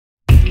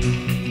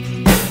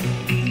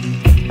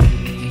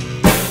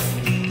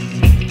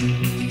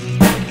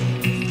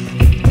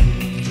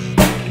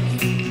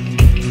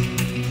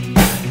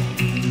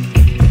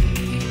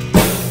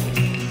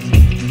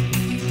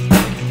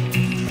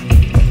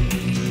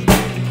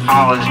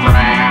Hollis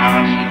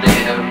Brown, he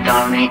lived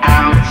on the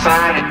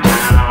outside of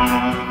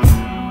town.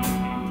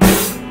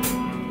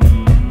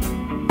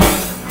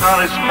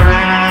 Hollis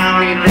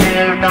Brown, he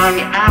lived on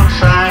the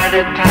outside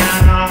of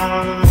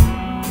town,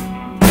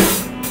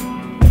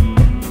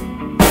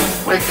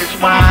 with his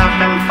wife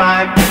and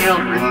 5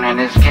 children and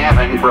his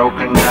cabin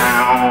broken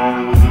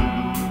down.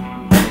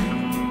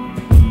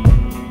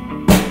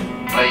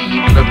 Well,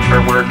 you look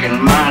for work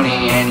and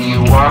money and you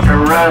walk a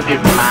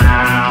rugged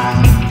mile.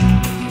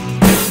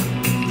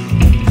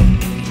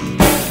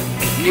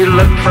 You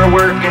look for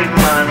work and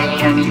money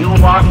and you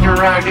walk a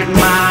rugged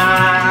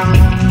mile.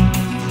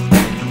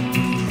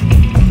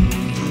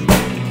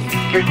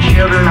 Your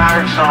children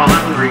are so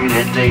hungry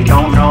that they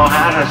don't know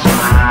how to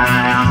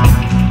smile.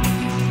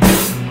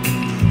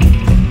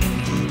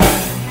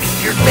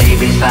 Your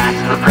baby's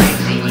eyes look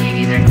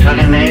crazy, they're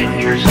tugging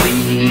at your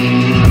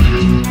sleeve.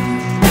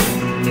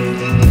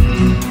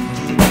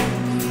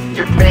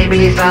 Your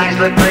baby's eyes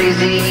look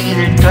crazy,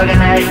 they're tugging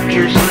at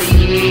your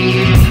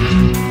sleeve.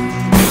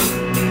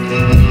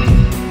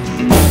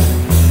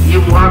 You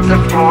walk the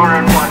floor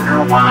and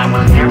wonder why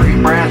with every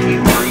breath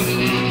you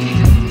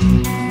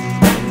breathe.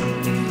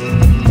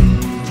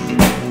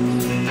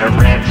 The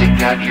rats have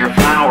got your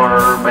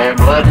flower, bad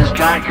blood has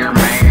got your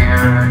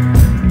mare.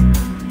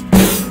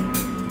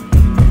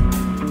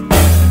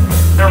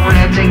 The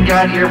rats have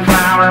got your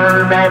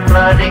flower, bad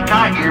blood has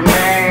got your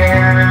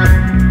mare.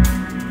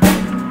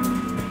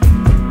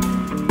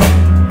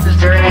 Is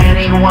there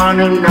anyone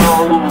who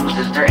knows?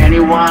 Is there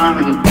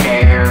anyone who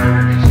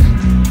cares?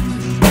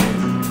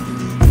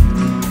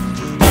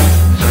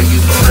 So you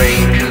pray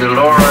to the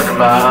Lord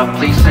above,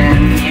 please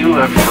send you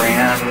a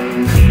friend.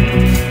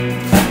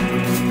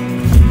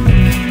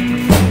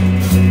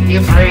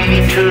 You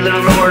pray to the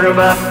Lord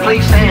above,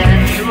 please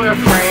send you a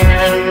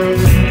friend.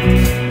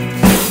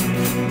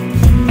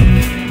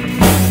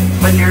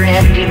 When your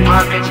empty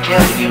pockets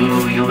tell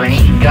you you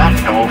ain't got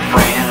no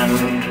friend.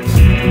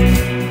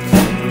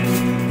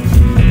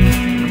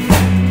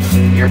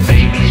 Your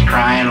baby's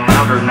crying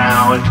louder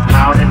now, it's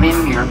pounding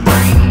in your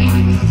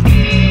brain.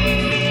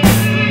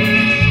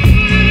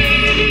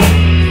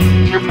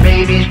 Your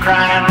baby's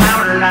crying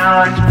louder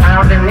now, it's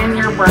pounding in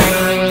your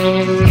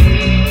brain.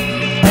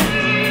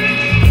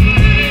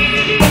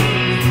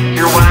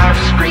 Your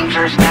wife's screams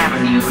are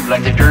stabbing you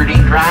like the dirty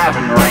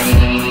driving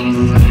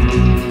rain.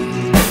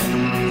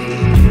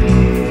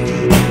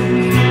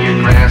 Your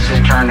grass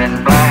is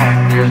turning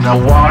black, there's no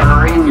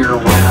water in your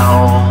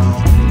well.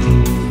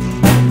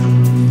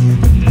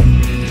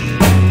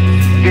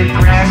 Your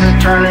grass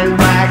is turning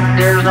black,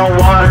 there's no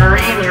water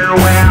in your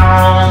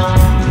well.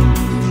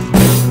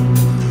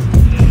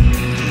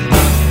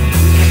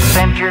 You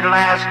spent your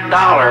last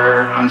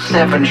dollar on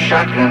 7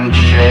 shotgun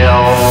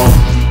shells.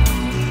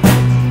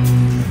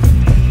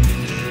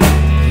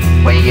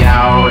 Way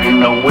out in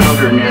the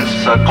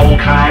wilderness, a cold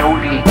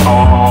coyote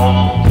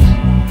calls.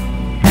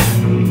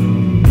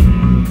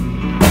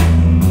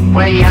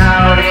 Way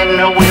out in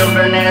the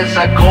wilderness,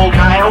 a cold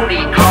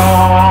coyote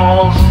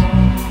calls.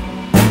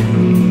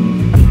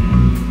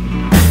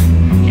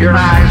 Your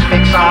eyes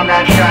fix on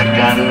that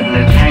shotgun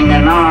that's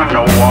hanging on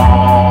the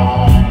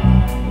wall.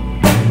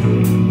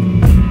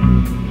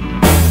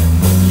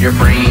 Your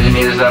brain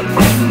is up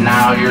bleeding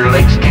now, your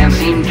legs can't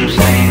seem to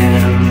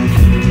stand.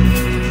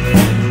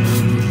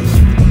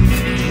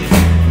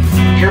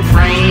 Your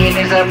brain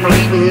is up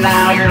bleeding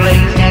now, your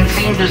legs can't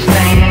seem to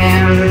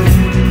stand.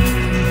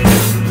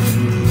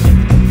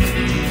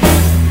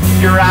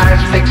 Your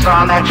eyes fix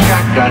on that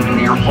shotgun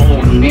you're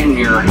holding in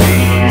your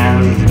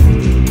hand.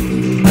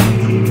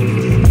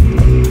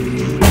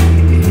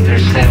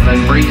 There's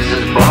 7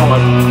 breezes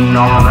blowing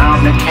all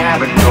around the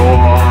cabin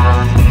door.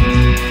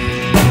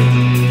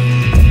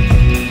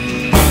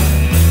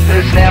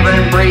 There's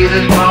 7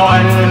 breezes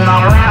blowing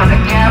all around the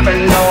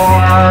cabin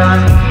door.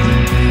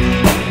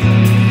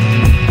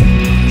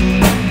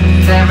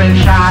 7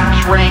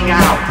 shots ring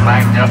out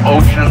like the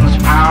ocean's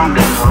pound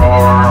and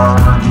roar.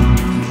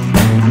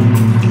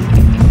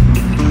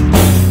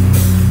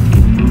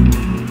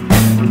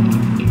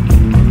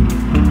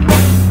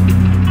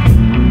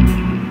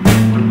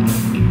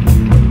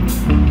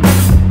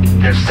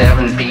 There's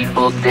 7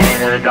 people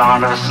dead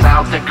on a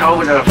South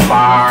Dakota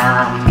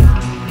farm.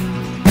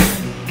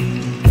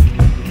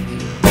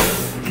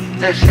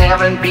 There's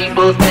 7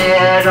 people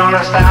dead on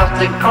a South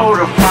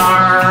Dakota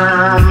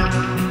farm.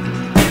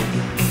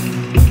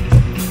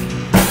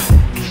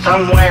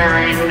 Somewhere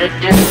in the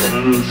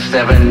distance,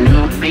 7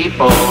 new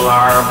people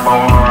are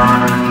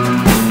born.